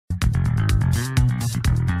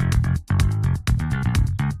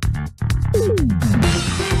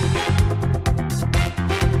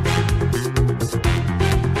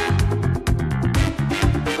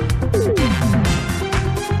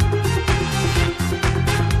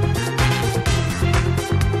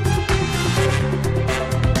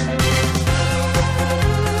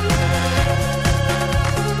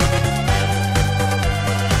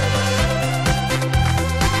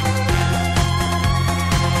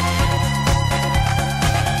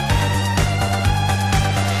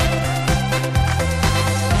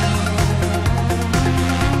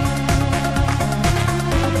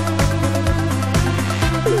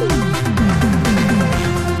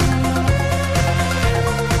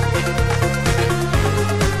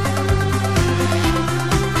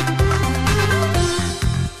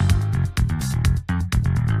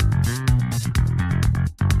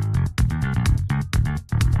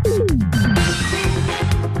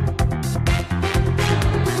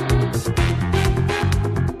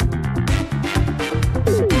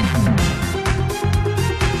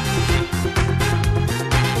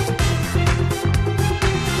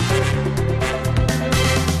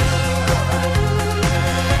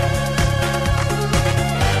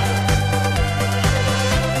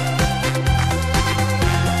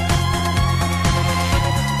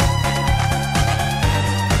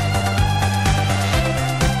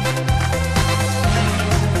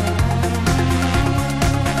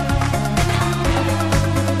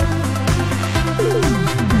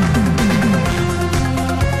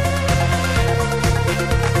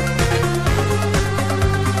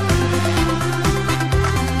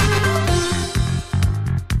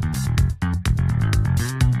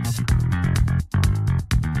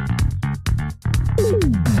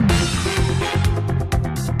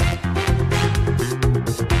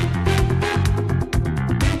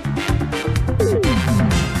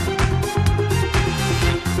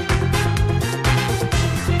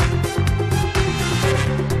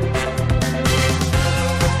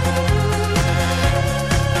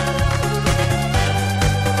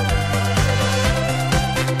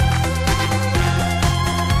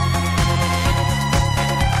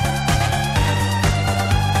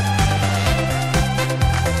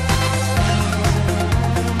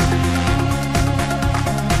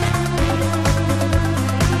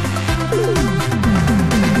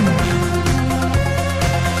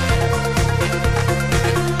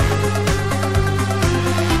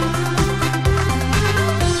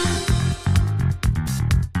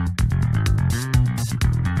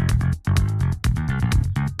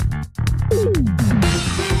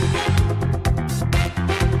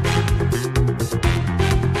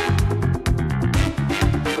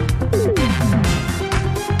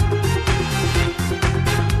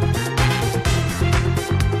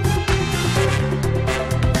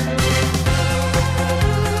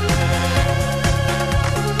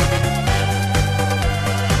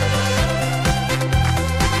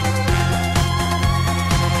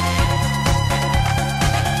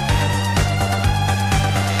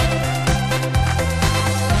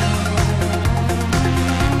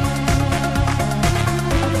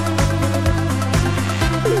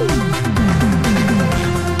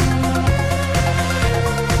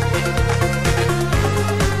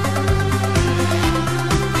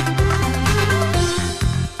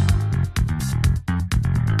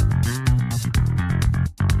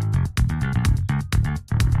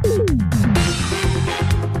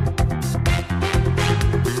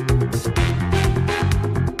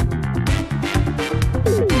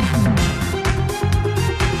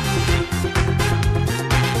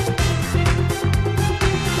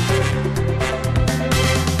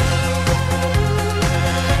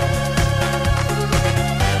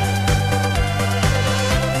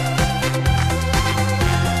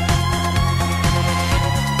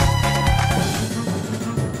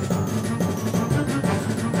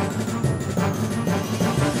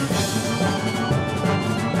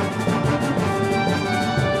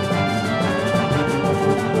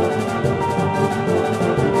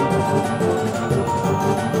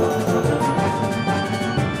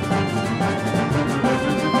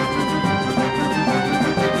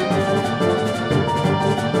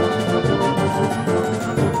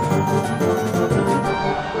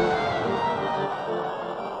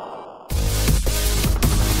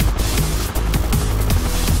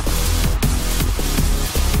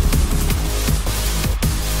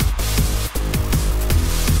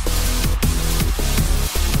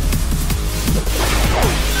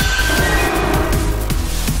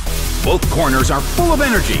corners are full of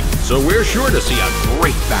energy, so we're sure to see a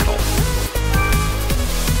great battle.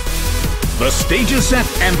 The stage is set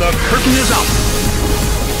and the curtain is up.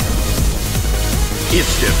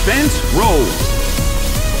 Its defense rose.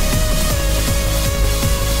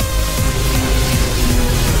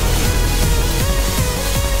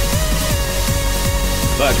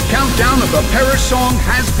 The countdown of the Perish song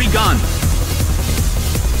has begun.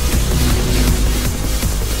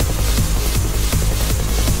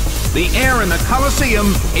 The air in the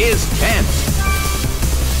Colosseum is tense.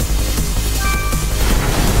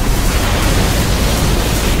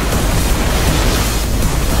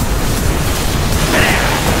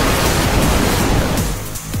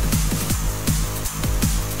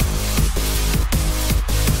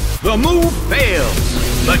 The move fails.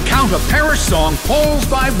 The Count of Perish song falls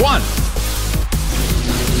by 1.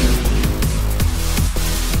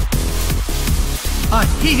 A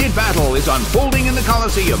heated battle is unfolding in the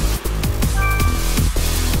Colosseum.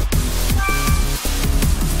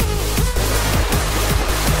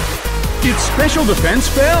 Its special defense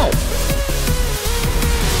fell.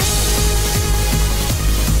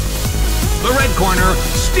 The red corner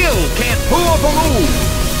still can't pull off a move.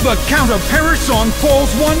 The Count of Perish song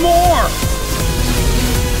falls one more.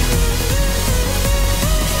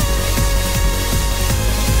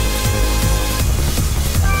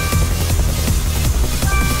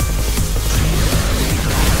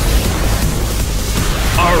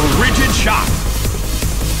 A rigid shot.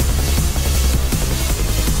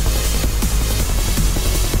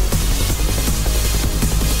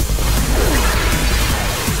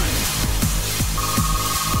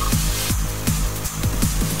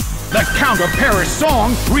 The Count of Perish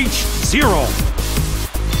song reached 0.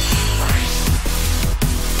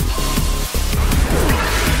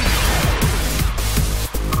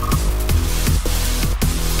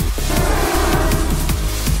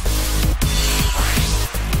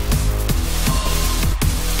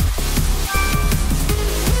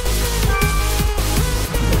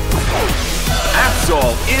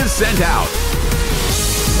 Absol is sent out.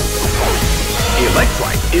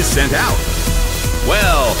 Electrike is sent out.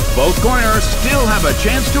 Well, both corners still have a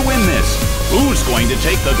chance to win this. Who's going to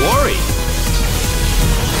take the glory?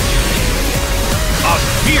 A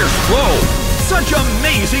fierce blow! Such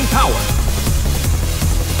amazing power!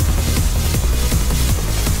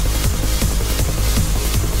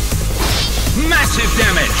 Massive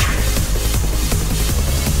damage!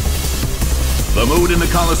 The mood in the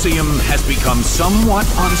Colosseum has become somewhat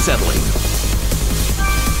unsettling.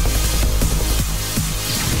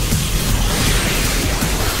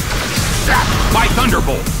 By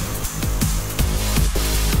Thunderbolt.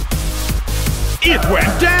 It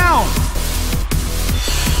went down!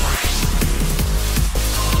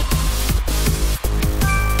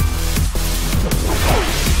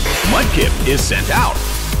 Mudkip is sent out.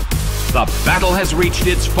 The battle has reached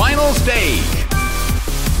its final stage.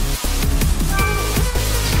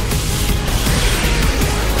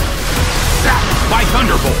 By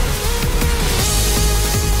Thunderbolt.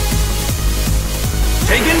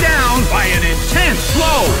 Taken down by an intense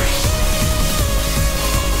blow.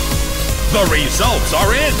 The results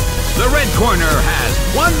are in. The red corner has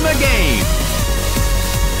won the game.